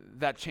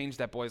that changed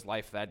that boy's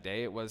life that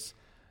day. It was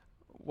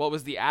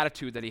the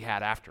attitude that he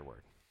had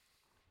afterward.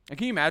 And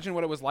can you imagine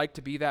what it was like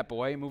to be that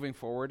boy moving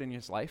forward in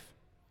his life?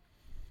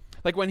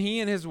 Like when he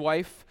and his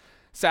wife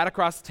sat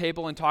across the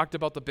table and talked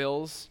about the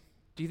bills,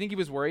 do you think he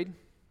was worried?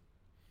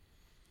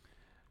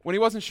 When he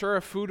wasn't sure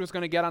if food was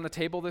going to get on the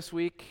table this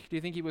week, do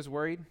you think he was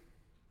worried?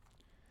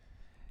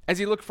 As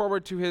he looked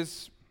forward to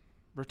his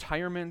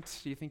retirement,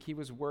 do you think he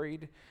was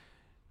worried?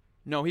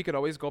 No, he could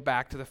always go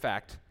back to the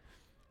fact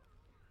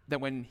that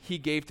when he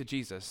gave to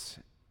Jesus,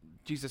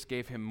 Jesus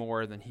gave him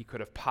more than he could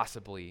have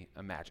possibly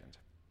imagined.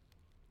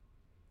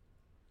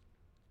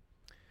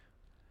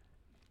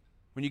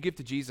 When you give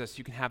to Jesus,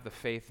 you can have the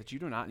faith that you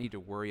do not need to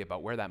worry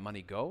about where that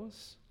money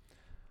goes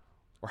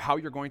or how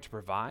you're going to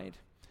provide,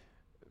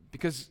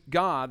 because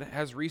God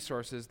has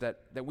resources that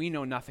we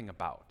know nothing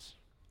about.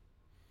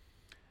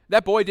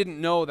 That boy didn't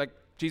know that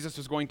Jesus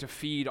was going to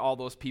feed all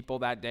those people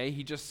that day.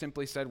 He just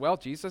simply said, well,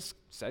 Jesus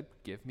said,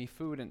 give me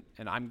food,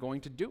 and I'm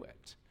going to do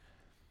it.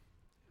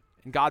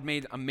 And God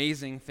made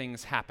amazing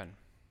things happen.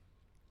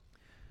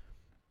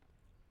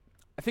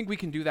 I think we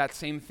can do that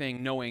same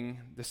thing knowing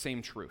the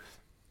same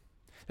truth,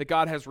 that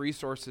God has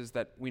resources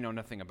that we know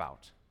nothing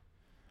about,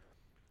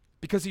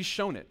 because he's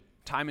shown it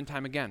time and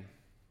time again.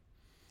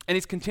 And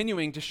he's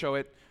continuing to show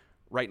it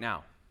right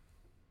now.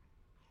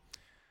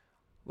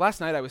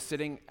 Last night I was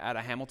sitting at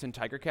a Hamilton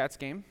Tiger Cats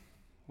game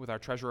with our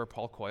treasurer,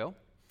 Paul Coyle.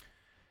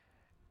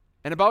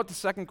 And about the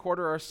second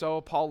quarter or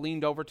so, Paul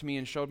leaned over to me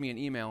and showed me an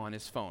email on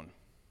his phone.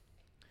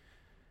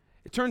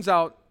 It turns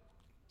out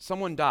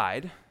someone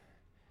died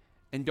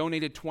and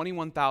donated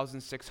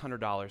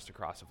 $21,600 to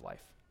Cross of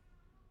Life.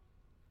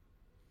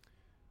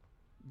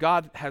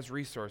 God has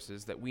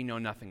resources that we know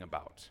nothing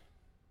about.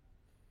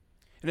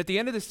 And at the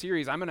end of this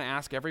series, I'm going to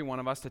ask every one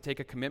of us to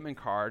take a commitment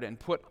card and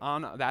put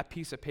on that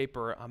piece of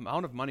paper an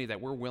amount of money that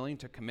we're willing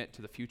to commit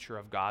to the future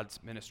of God's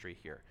ministry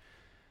here.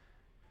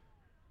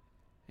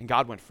 And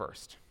God went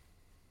first.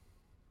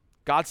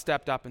 God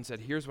stepped up and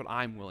said, here's what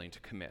I'm willing to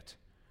commit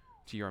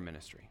to your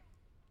ministry.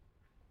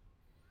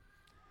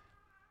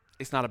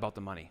 It's not about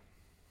the money.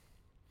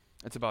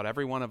 It's about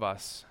every one of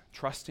us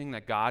trusting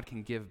that God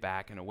can give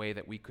back in a way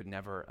that we could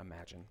never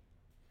imagine.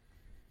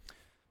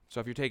 So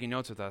if you're taking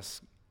notes with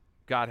us,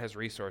 God has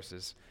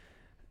resources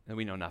that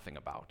we know nothing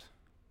about.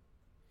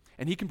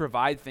 And he can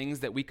provide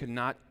things that we could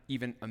not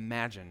even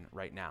imagine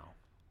right now.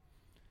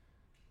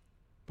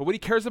 But what he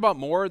cares about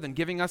more than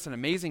giving us an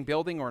amazing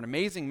building or an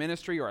amazing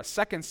ministry or a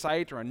second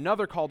site or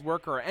another called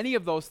worker or any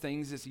of those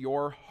things is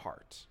your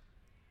heart.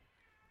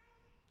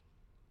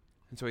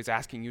 And so he's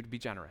asking you to be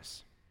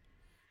generous,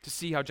 to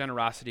see how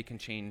generosity can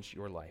change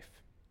your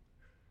life.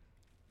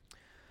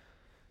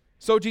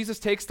 So Jesus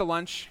takes the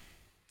lunch,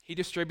 he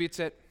distributes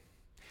it,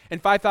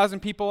 and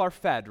 5,000 people are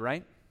fed,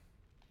 right?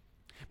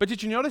 But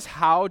did you notice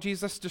how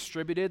Jesus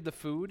distributed the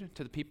food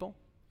to the people?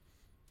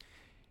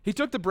 He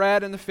took the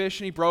bread and the fish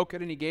and he broke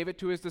it and he gave it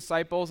to his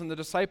disciples, and the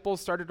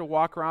disciples started to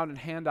walk around and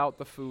hand out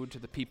the food to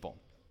the people.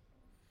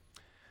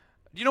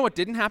 Do you know what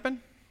didn't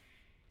happen?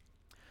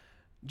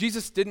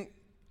 Jesus didn't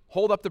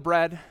hold up the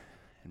bread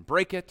and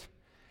break it,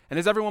 and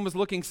as everyone was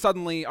looking,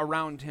 suddenly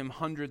around him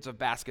hundreds of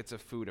baskets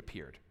of food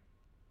appeared.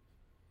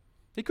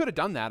 He could have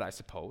done that, I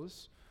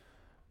suppose.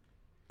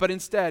 But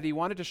instead, he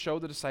wanted to show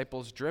the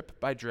disciples drip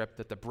by drip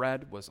that the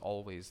bread was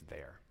always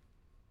there.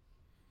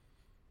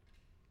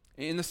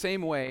 In the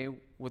same way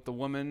with the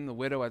woman, the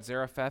widow at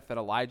Zarephath that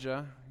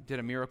Elijah did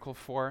a miracle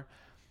for,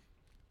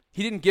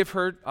 he didn't give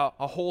her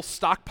a whole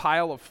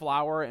stockpile of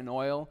flour and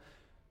oil.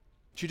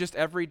 She just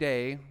every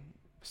day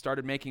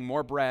started making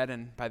more bread,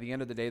 and by the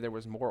end of the day, there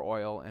was more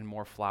oil and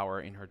more flour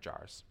in her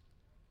jars.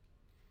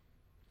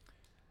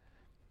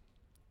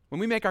 When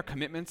we make our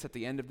commitments at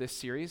the end of this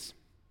series,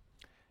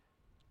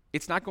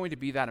 it's not going to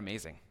be that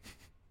amazing.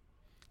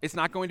 It's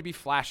not going to be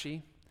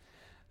flashy.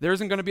 There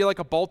isn't going to be like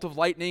a bolt of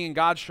lightning and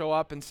God show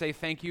up and say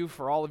thank you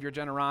for all of your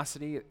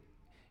generosity.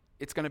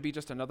 It's going to be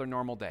just another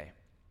normal day.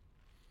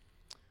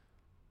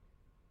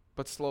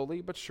 But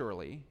slowly but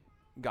surely,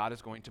 God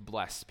is going to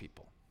bless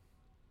people.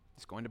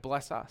 He's going to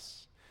bless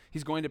us.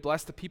 He's going to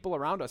bless the people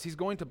around us. He's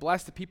going to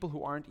bless the people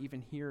who aren't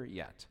even here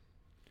yet.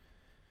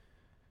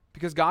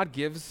 Because God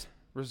gives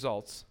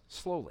results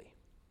slowly.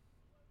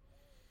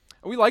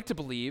 We like to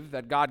believe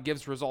that God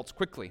gives results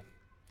quickly,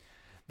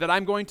 that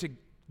I'm going to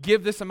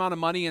give this amount of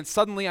money and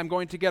suddenly I'm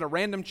going to get a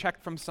random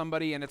check from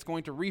somebody and it's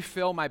going to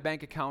refill my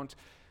bank account.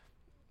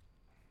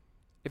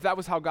 If that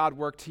was how God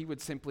worked, he would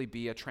simply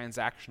be a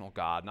transactional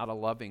God, not a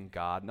loving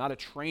God, not a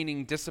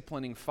training,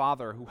 disciplining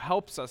Father who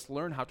helps us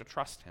learn how to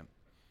trust him.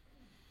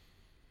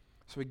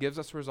 So he gives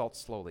us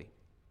results slowly.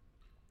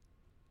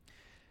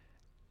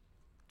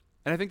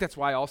 And I think that's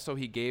why also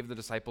he gave the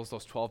disciples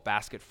those 12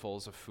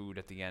 basketfuls of food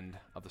at the end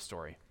of the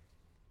story.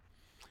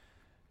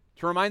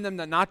 To remind them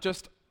that not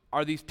just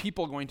are these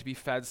people going to be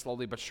fed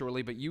slowly but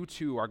surely, but you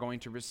too are going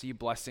to receive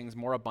blessings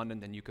more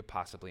abundant than you could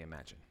possibly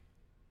imagine.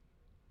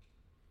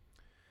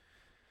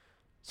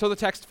 So the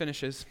text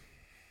finishes.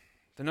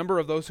 The number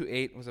of those who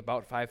ate was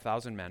about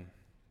 5,000 men,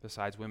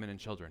 besides women and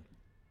children.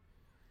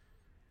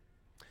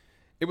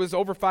 It was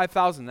over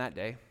 5,000 that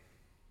day.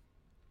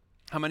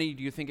 How many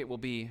do you think it will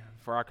be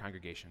for our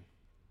congregation?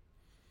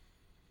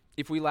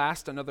 If we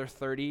last another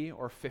 30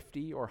 or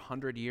 50 or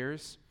 100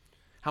 years,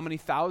 how many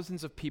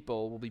thousands of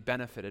people will be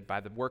benefited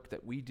by the work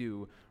that we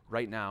do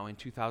right now in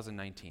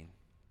 2019?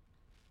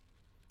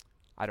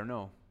 I don't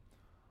know.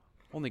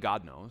 Only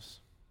God knows.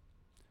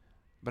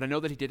 But I know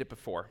that he did it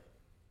before,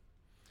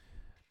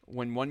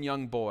 when one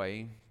young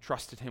boy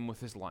trusted him with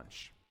his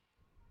lunch.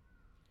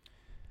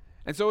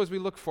 And so as we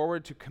look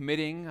forward to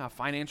committing a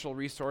financial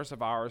resource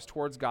of ours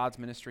towards God's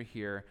ministry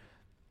here,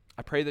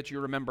 I pray that you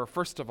remember,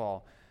 first of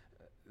all,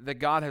 that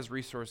God has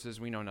resources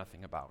we know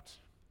nothing about.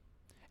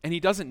 And he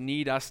doesn't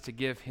need us to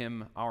give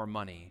him our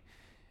money.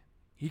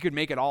 He could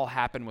make it all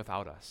happen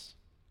without us.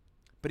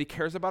 But he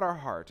cares about our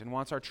heart and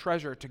wants our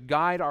treasure to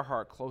guide our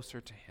heart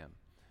closer to him.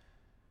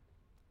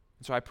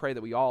 And so I pray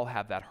that we all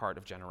have that heart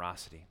of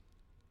generosity.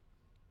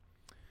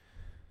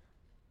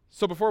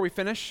 So before we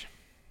finish,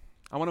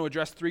 I want to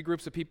address 3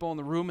 groups of people in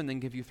the room and then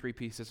give you 3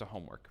 pieces of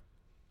homework.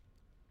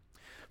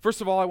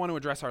 First of all, I want to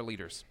address our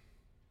leaders.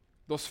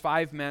 Those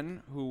 5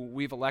 men who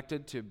we've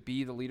elected to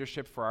be the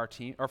leadership for our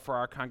team or for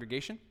our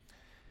congregation,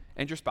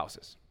 and your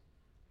spouses.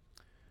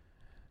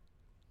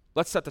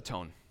 Let's set the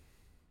tone.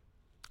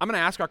 I'm going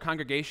to ask our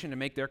congregation to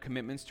make their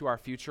commitments to our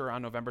future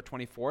on November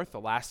 24th, the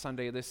last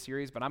Sunday of this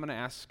series, but I'm going to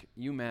ask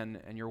you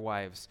men and your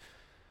wives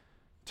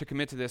to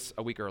commit to this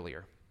a week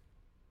earlier.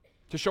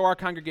 To show our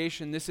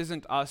congregation this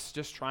isn't us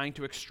just trying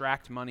to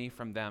extract money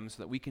from them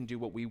so that we can do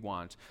what we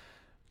want.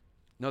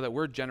 Know that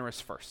we're generous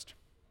first.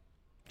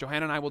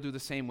 Johanna and I will do the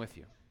same with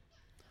you.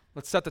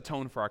 Let's set the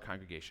tone for our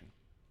congregation.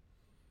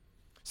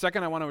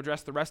 Second, I want to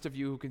address the rest of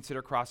you who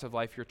consider Cross of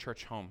Life your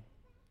church home.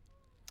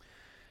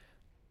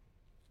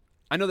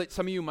 I know that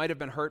some of you might have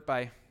been hurt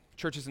by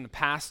churches in the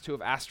past who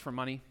have asked for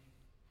money.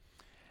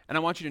 And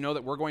I want you to know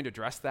that we're going to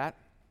address that.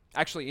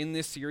 Actually, in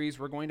this series,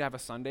 we're going to have a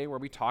Sunday where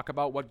we talk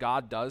about what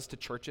God does to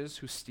churches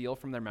who steal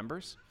from their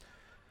members.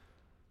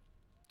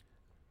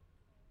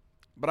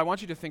 But I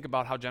want you to think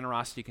about how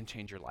generosity can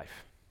change your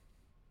life.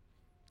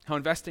 How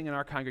investing in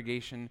our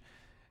congregation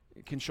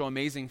can show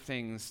amazing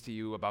things to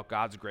you about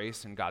God's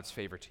grace and God's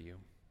favor to you.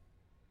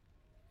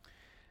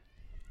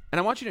 And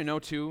I want you to know,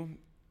 too,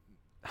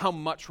 how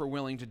much we're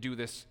willing to do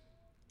this,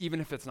 even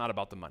if it's not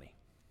about the money.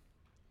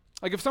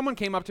 Like if someone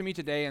came up to me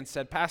today and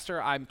said,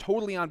 Pastor, I'm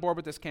totally on board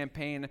with this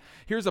campaign.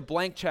 Here's a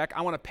blank check.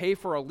 I want to pay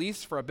for a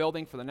lease for a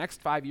building for the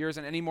next 5 years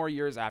and any more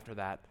years after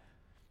that.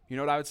 You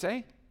know what I would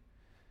say?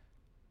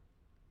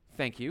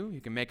 Thank you. You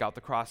can make out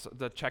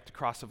the check to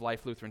Cross of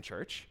Life Lutheran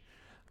Church.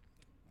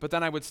 But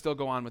then I would still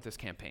go on with this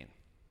campaign.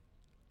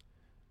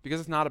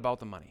 Because it's not about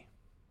the money.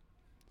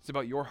 It's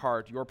about your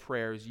heart, your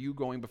prayers, you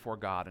going before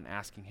God and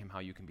asking him how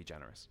you can be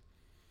generous.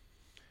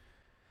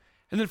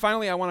 And then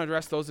finally, I want to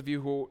address those of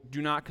you who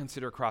do not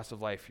consider Cross of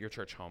Life your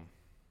church home.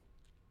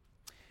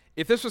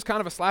 If this was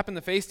kind of a slap in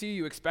the face to you,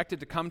 you expected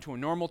to come to a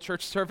normal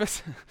church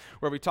service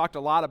where we talked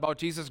a lot about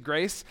Jesus'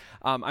 grace.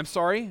 I'm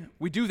sorry,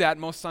 we do that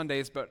most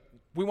Sundays, but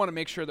we want to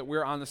make sure that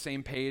we're on the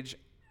same page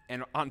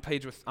and on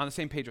the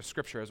same page of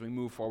Scripture as we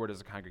move forward as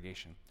a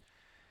congregation.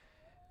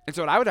 And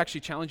so what I would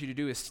actually challenge you to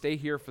do is stay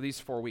here for these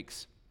 4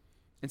 weeks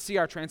and see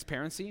our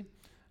transparency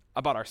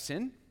about our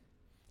sin,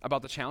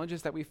 about the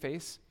challenges that we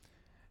face,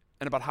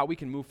 and about how we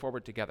can move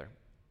forward together.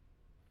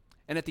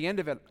 And at the end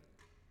of it,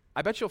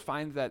 I bet you'll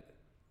find that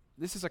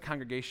this is a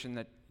congregation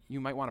that you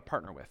might want to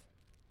partner with,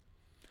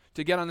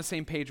 to get on the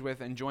same page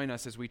with and join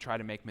us as we try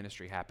to make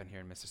ministry happen here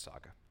in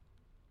Mississauga.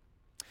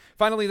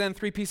 Finally then,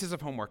 3 pieces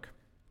of homework.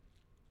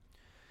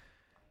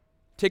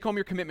 Take home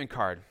your commitment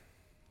card.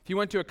 If you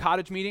went to a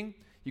cottage meeting,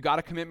 you got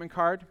a commitment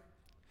card,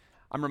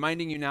 I'm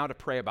reminding you now to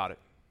pray about it.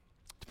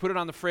 To put it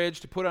on the fridge,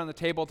 to put it on the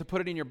table, to put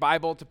it in your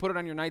Bible, to put it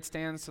on your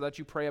nightstand so that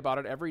you pray about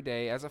it every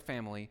day as a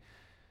family.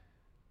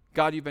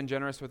 God, you've been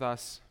generous with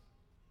us.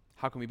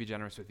 How can we be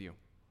generous with you?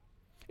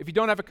 If you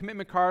don't have a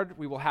commitment card,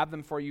 we will have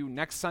them for you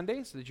next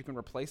Sunday so that you can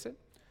replace it.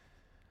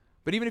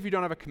 But even if you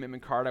don't have a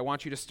commitment card, I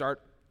want you to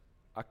start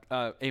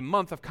a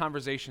month of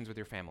conversations with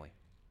your family.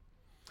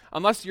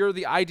 Unless you're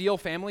the ideal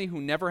family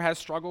who never has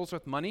struggles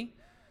with money,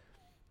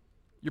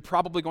 you're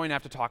probably going to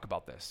have to talk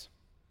about this.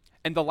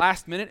 And the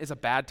last minute is a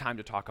bad time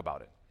to talk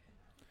about it.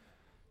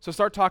 So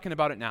start talking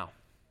about it now.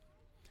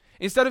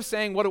 Instead of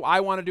saying, what do I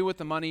want to do with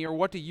the money, or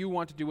what do you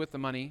want to do with the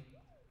money,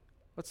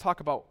 let's talk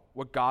about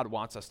what God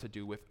wants us to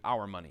do with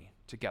our money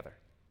together.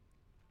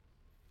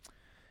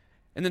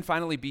 And then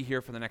finally, be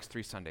here for the next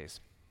 3 Sundays.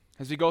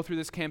 As we go through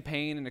this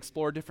campaign and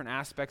explore different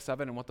aspects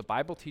of it and what the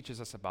Bible teaches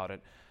us about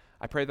it,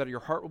 I pray that your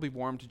heart will be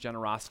warmed to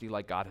generosity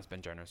like God has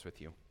been generous with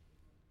you.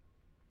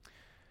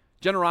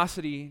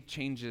 Generosity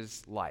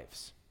changes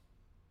lives.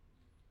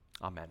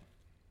 Amen.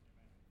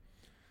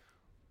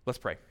 Let's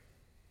pray.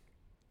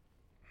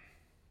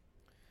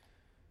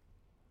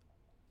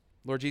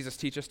 Lord Jesus,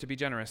 teach us to be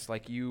generous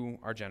like you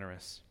are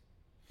generous.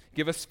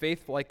 Give us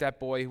faith like that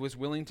boy who was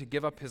willing to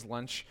give up his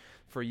lunch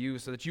for you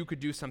so that you could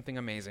do something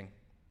amazing.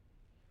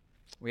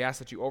 We ask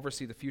that you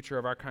oversee the future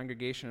of our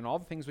congregation and all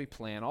the things we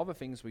plan, all the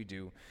things we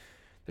do,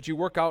 that you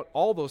work out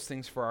all those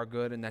things for our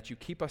good, and that you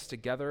keep us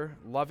together,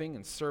 loving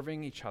and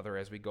serving each other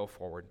as we go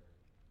forward.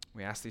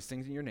 We ask these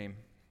things in your name.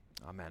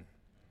 Amen.